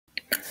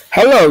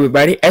Hello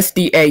everybody,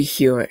 SDA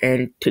here,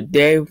 and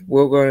today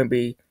we're going to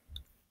be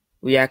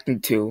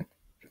reacting to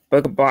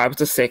Brawl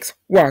Episode 6,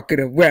 Walking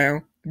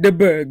Around the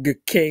Burger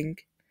King.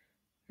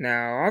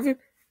 Now, I've been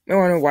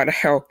wondering why the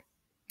hell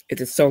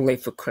is it so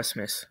late for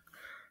Christmas.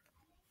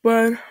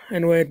 But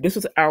anyway, this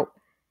was out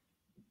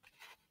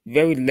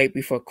very late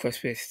before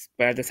Christmas,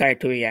 but I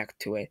decided to react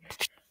to it.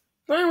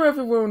 So anyway, if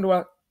you want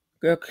to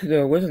go to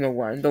the original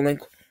one, the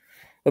link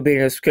will be in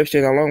the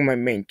description along with my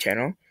main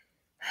channel.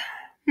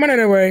 But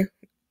anyway,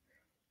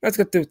 let's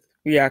get the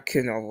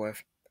reaction over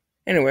with.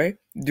 Anyway,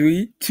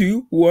 3,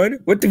 2, 1,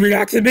 let the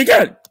reaction begin!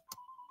 Whoa,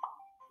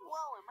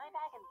 am I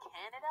back in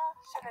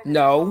Canada?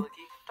 No.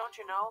 Don't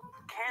you know?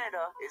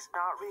 Canada is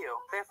not real.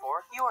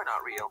 Therefore, you are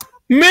not real.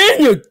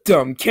 Man, you're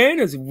dumb.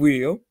 Canada's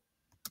real.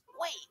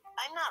 Wait,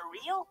 I'm not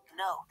real?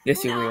 No.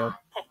 Yes, you're real.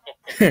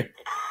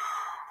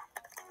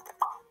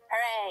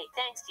 Hooray,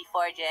 thanks,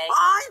 G4J.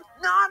 I'm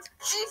not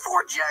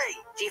G4J!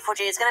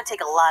 G4J, it's gonna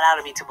take a lot out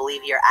of me to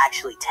believe you're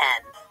actually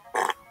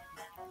 10.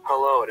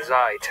 Hello, it is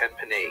I,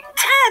 Tenpenny. 10!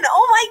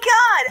 Oh my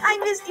god! I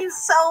missed you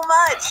so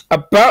much!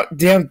 About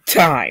damn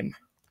time.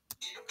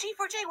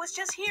 G4J was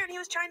just here and he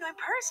was trying to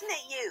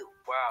impersonate you.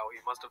 Wow, he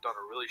must have done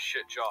a really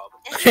shit job.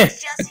 And he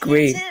was just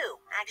Agreed. here too.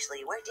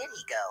 Actually, where did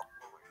he go?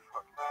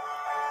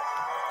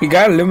 You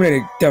got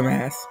eliminated,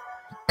 dumbass.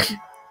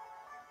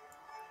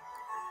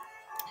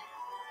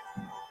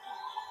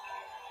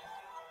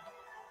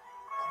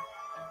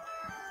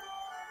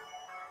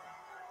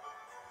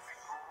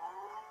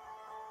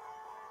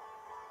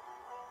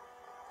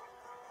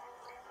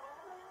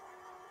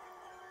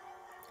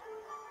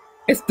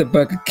 It's the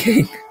Burger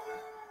King.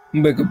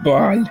 Burger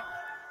Brawl.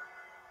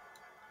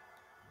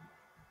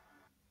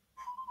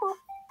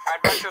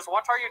 Adventures,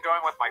 what are you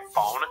doing with my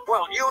phone?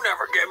 Well, you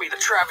never gave me the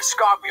Travis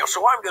Scott meal,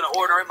 so I'm gonna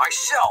order it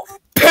myself.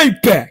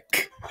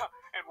 Payback!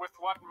 And with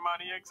what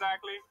money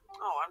exactly?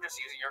 Oh, I'm just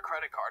using your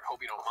credit card.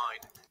 Hope you don't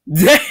mind.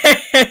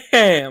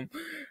 Damn!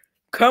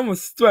 Karma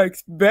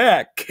strikes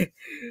back.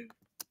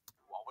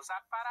 What was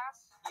that, fat ass?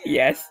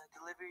 Yes.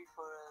 Delivery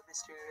for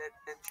Mr.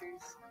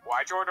 Adventures.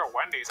 Why'd you order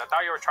Wendy's? I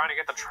thought you were trying to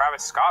get the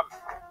Travis Scott.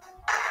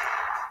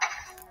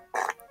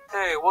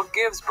 Hey, what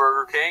gives,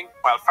 Burger King?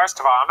 Well, first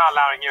of all, I'm not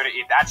allowing you to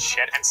eat that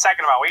shit. And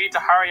second of all, we need to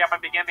hurry up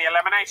and begin the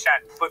elimination.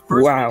 But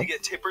first Wow. we need to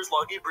get Tippers,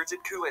 Loggy, Bridget,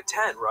 Koo at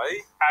 10,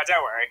 right?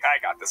 Don't worry, I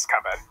got this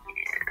covered.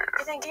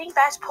 And then getting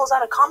Bash pulls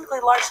out a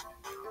comically large...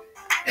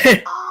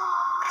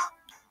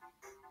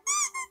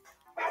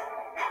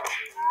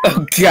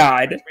 Oh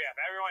god. We have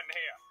everyone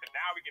here, and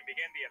now we can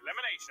begin the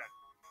elimination.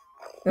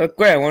 Oh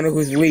great, I wonder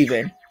who's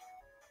leaving.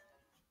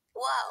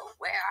 Whoa,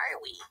 where are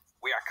we?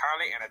 We are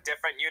currently in a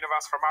different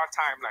universe from our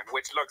timeline,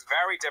 which looks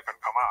very different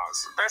from ours.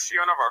 This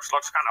universe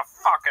looks kind of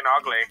fucking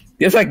ugly.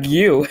 Just like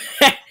you.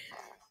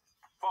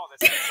 For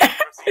this episode,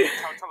 you'll receive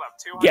a total of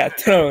 200 Yeah,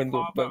 turn the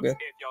votes. bugger.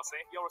 If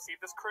you'll receive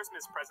this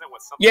Christmas present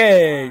with something.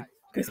 Yay!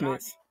 surprise.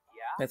 Christmas.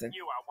 Yeah? Present.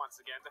 You are once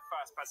again the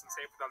first person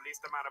saved with the least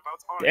amount of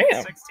votes, only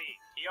Damn. 16.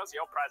 Here's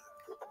your present.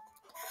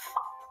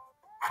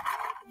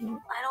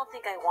 I don't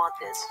think I want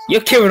this.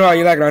 You're killing all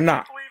you like it or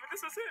not. Believe it,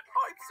 this is it.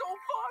 I'm so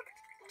fucked.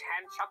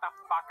 10, shut the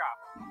fuck up.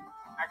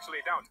 Actually,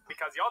 don't,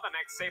 because you're the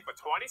next safe with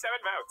 27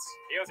 votes.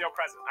 Here's your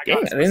present. I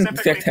Dang, got I didn't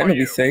specifically expect him for to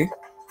be you. safe.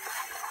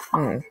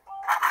 Oh.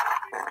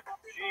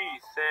 Gee,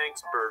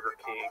 thanks, Burger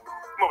King.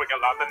 Moving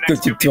along, the Good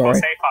next two people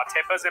joy. safe are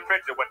Tippers and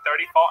Bridget with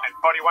 34 and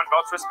 41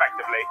 votes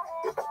respectively.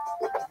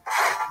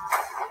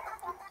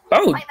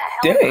 Oh, Why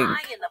the hell dang. am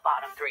I in the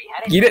bottom three?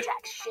 I You didn't did-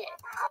 jack shit.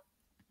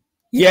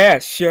 Yeah,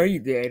 sure you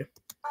did.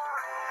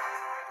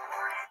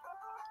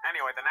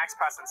 Anyway, the next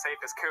person safe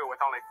is Koo with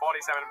only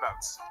 47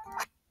 votes.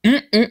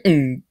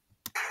 Mm-mm-mm.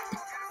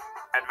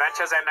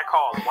 Adventures and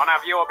Nicole. One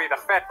of you will be the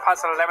fifth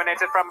person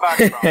eliminated from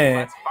Burger Brawl.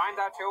 Let's find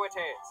out who it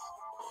is.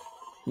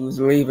 Who's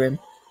leaving?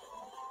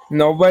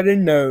 Nobody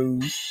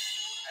knows.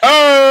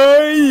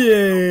 Oh,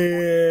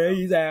 yeah.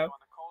 He's out.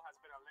 Nicole has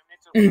been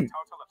eliminated with a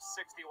total of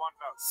 61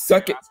 votes.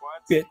 Suck Any it, last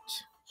words? bitch.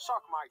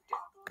 Suck my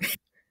dick.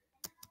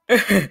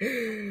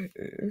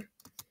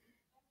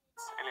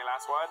 Any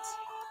last words?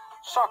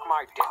 Suck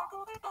my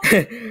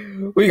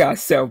dick. We gotta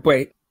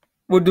celebrate.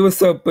 We'll do a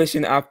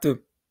celebration after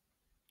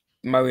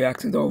my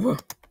reaction's over.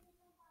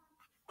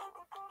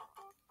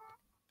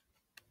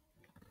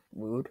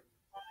 Rude.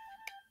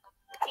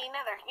 Hey,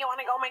 Nether, you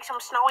wanna go make some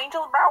snow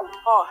angels, bro?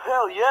 Oh,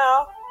 hell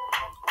yeah.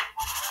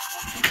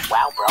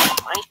 Wow, bro.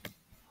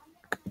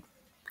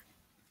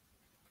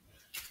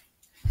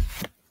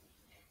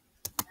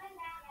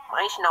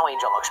 My snow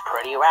angel looks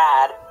pretty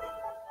rad.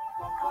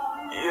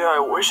 Yeah,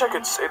 I wish I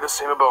could say the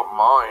same about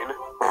mine.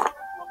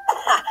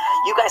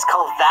 You guys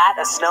call that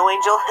a snow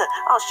angel?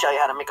 I'll show you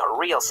how to make a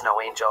real snow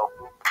angel.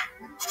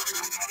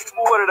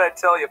 What did I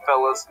tell you,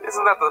 fellas?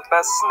 Isn't that the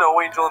best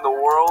snow angel in the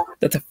world?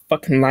 That's a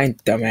fucking line,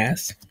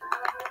 dumbass.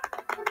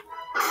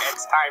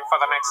 It's time for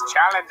the next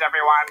challenge,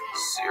 everyone.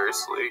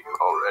 Seriously,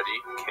 already?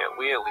 Can't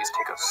we at least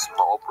take a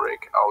small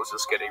break? I was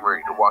just getting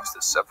ready to watch the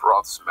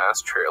Sephiroth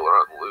Smash trailer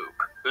on loop.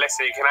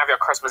 Listen, you can have your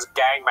Christmas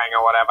gangbang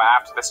or whatever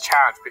after this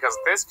challenge, because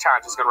this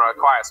challenge is going to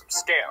require some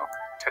skill.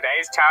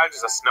 Today's challenge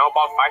is a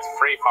snowball fight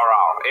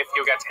free-for-all. If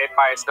you get hit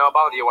by a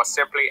snowball, you are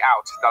simply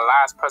out. The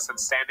last person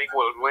standing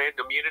will win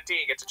immunity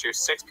and get to choose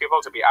 6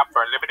 people to be up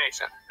for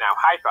elimination. Now,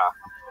 Hyper.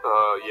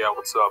 Yeah,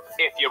 what's up?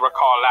 If you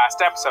recall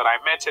last episode, I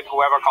mentioned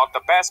whoever caught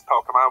the best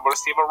Pokemon will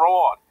receive a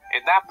reward.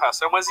 And that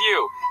person was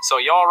you.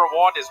 So your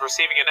reward is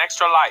receiving an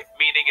extra life,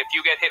 meaning if you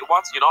get hit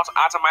once, you're not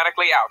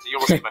automatically out. You'll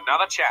receive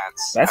another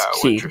chance. That's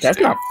cheap. That's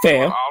not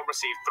fair. You'll all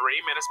receive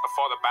 3 minutes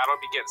before the battle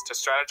begins to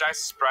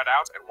strategize, spread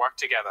out, and work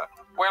together.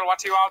 Well,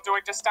 what are you all doing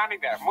just standing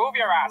there? Move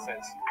your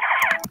asses.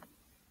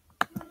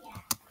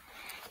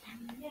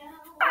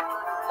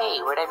 Hey,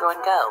 where'd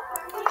everyone go?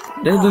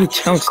 This is the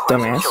challenge,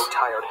 dumbass. I'm so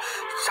tired.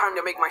 It's time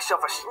to make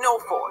myself a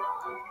snowfort.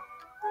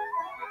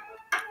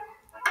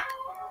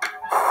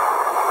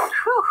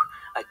 Whew,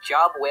 a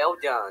job well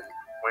done.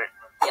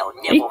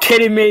 Are you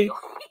kidding me?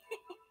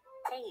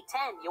 Hey,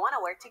 Ten, you want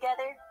to work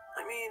together?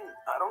 I mean,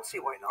 I don't see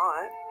why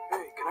not.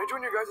 Hey, can I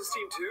join your guys'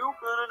 team too?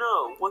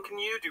 No. What can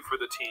you do for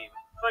the team?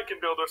 I can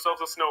build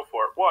ourselves a snow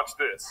fort. Watch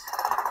this.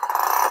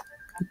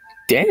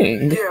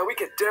 Dang. Yeah, we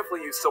could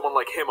definitely use someone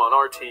like him on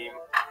our team.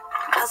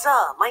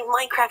 Huzzah! My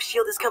Minecraft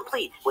shield is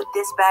complete. With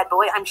this bad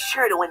boy, I'm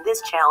sure to win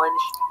this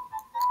challenge.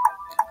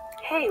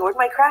 Hey, where'd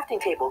my crafting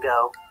table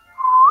go?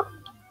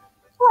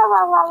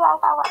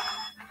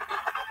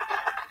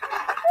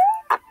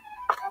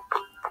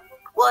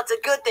 Well, it's a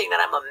good thing that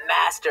I'm a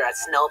master at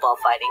snowball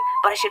fighting,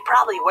 but I should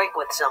probably work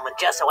with someone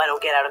just so I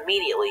don't get out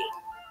immediately.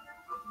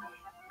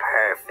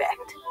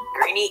 Perfect.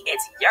 Greenie,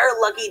 it's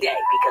your lucky day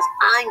because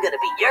I'm gonna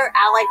be your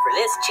ally for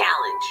this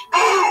challenge.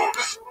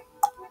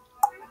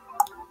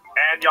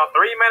 And your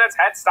 3 minutes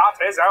head start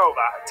is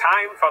over.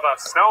 Time for the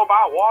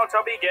snowball war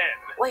to begin.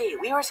 Wait,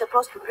 we were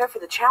supposed to prepare for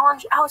the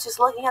challenge? I was just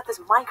looking at this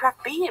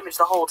Minecraft B image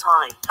the whole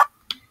time.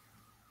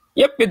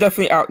 Yep, you're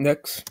definitely out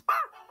next.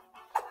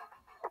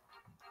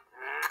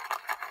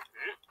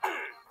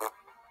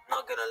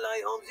 Not gonna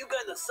lie, Holmes, you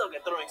kinda suck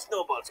at throwing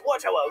snowballs.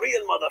 Watch how a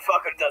real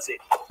motherfucker does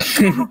it.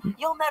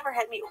 You'll never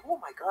hit me. Oh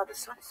my god, the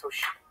sun is so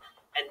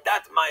And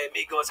that, my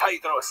amigo, is how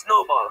you throw a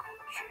snowball.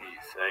 Gee,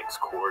 thanks,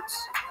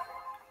 Quartz.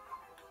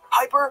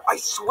 Hyper, I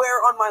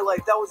swear on my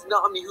life, that was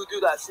not me who threw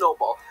that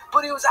snowball.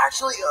 But it was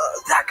actually,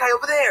 that guy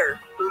over there.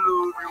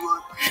 Hello,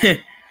 everyone.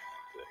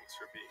 Thanks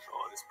for being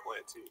on this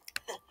plan, too.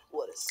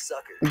 What a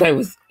sucker. That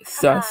was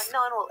sus. No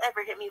one will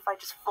ever hit me if I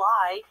just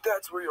fly.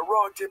 That's where you're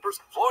wrong,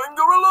 Tippers. Flying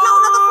Gorilla! No,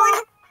 not the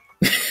flying.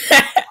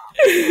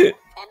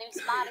 Enemy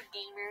spotted,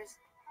 gamers.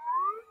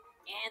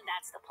 And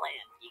that's the plan.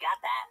 You got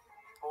that?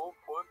 Oh,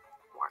 what?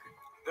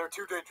 They're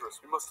too dangerous.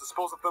 We must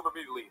dispose of them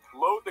immediately.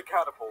 Load the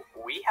catapult.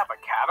 We have a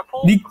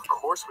catapult? Of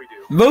course we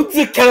do. Loads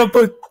of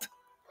catapult.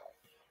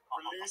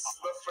 Release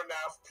the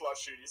FNAF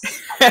plushies.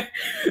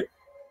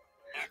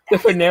 The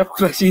FNAF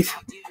plushies.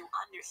 Do you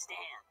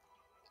understand?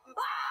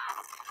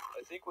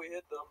 I think we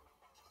hit them.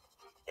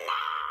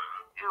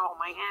 Ow,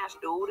 my ass,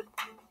 dude.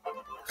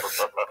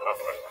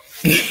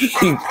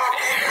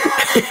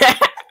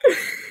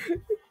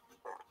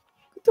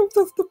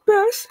 That's the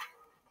best.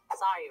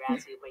 Sorry,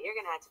 Razu, but you're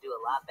gonna have to do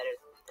a lot better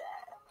than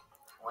that.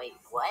 Wait,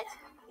 what?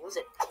 It was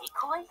a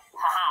decoy?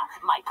 Haha,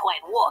 my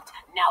plan worked.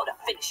 Now to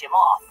finish him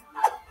off.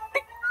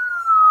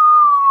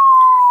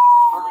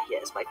 Ah,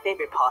 yes, my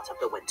favorite part of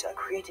the winter,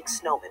 creating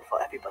snowmen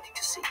for everybody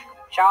to see.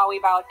 Sorry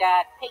about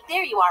that. Hey,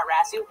 there you are,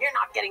 Razu. You're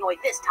not getting away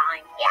this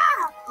time.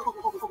 Yeah!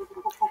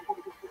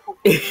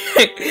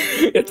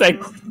 It's like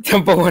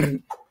number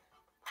one.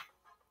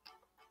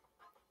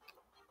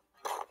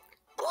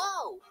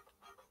 Whoa!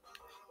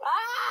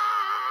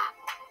 Ah!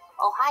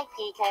 Oh, hi,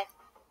 PK.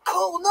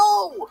 Oh,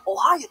 no! Oh,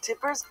 hiya,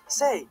 Tippers.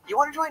 Say, you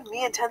want to join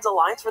me and Ten's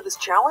alliance for this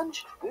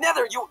challenge?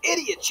 Nether, you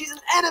idiot! She's an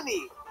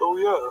enemy! Oh,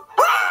 yeah.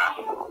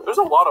 There's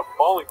a lot of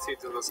falling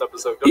scenes in this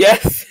episode, don't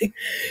Yes. Hey,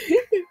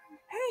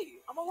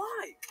 I'm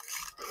alive!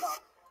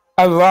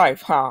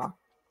 Alive, huh?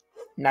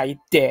 Now you're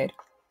dead.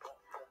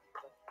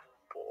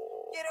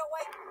 Get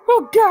away!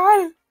 Oh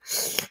God.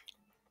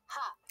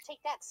 Ha!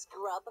 Take that,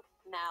 scrub.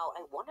 Now,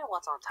 I wonder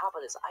what's on top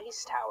of this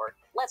ice tower.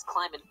 Let's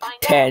climb and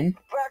find 10.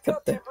 out. Back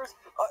up, Tippers.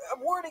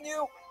 I'm warning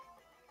you.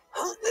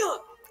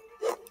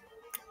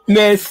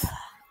 Miss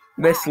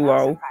Wow,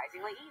 low.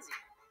 surprisingly easy.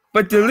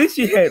 But at least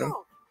you hit him.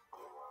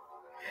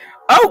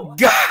 Oh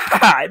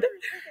God!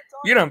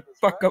 You done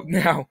fuck up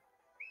now.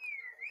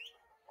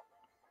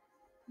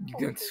 You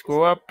done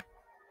screw up.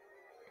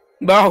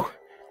 No.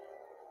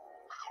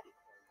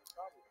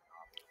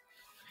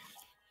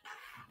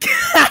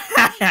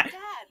 Dad,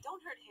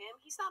 don't hurt him.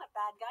 He's not a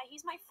bad guy.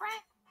 He's my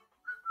friend.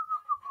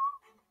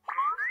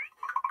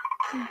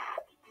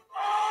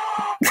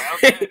 Well,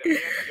 then it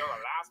appears that you're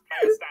the last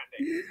player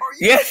standing.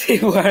 Yes, he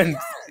won.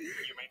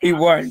 You may He now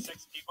won. choose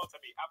 6 people to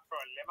be up for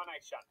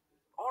elimination.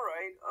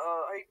 Alright,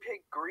 I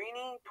picked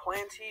Greenie,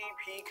 Planty,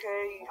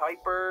 PK,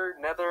 Hyper,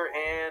 Nether,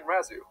 and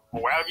Razu.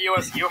 Well,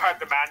 viewers, you heard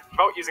the man.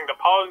 Vote using the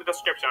poll in the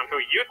description on who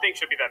you think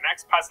should be the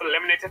next person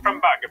eliminated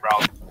from Burger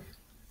Brawl.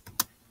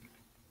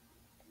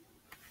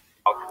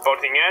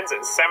 Voting ends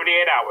in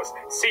 78 hours.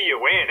 See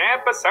you in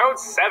episode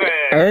 7.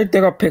 I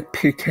think I'll pick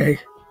PK.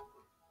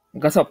 I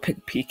guess I'll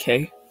pick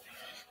PK.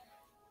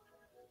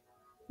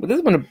 But this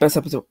has been the best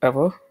episode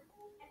ever.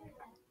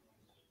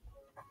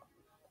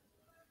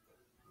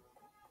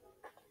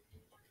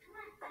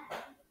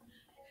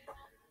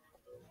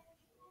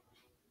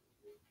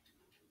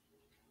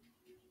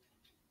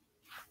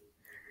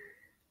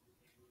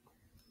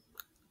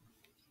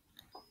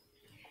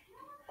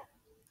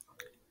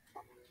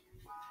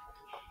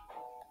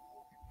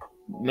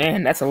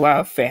 Man, that's a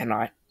lot of fan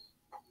art.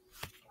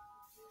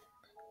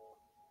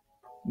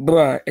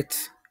 Bruh,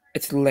 it's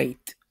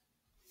late.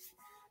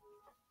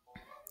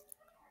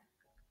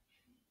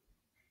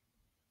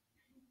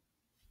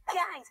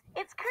 Guys,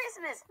 it's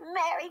Christmas!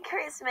 Merry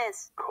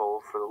Christmas!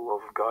 Cole, for the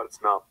love of God, it's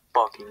not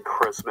fucking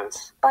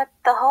Christmas. But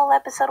the whole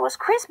episode was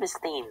Christmas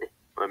themed.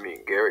 I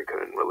mean, Gary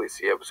couldn't release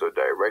the episode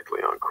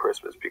directly on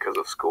Christmas because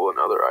of school and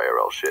other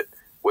IRL shit.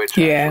 Which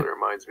actually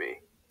reminds me.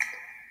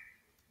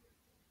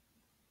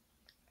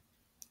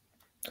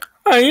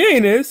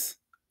 Hyenas?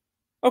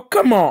 Oh,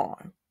 come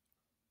on.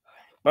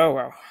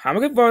 Well, I'm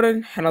gonna get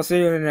voted, and I'll see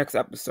you in the next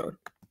episode.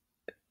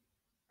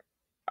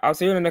 I'll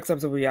see you in the next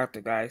episode of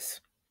Reactor,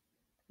 guys.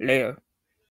 Later.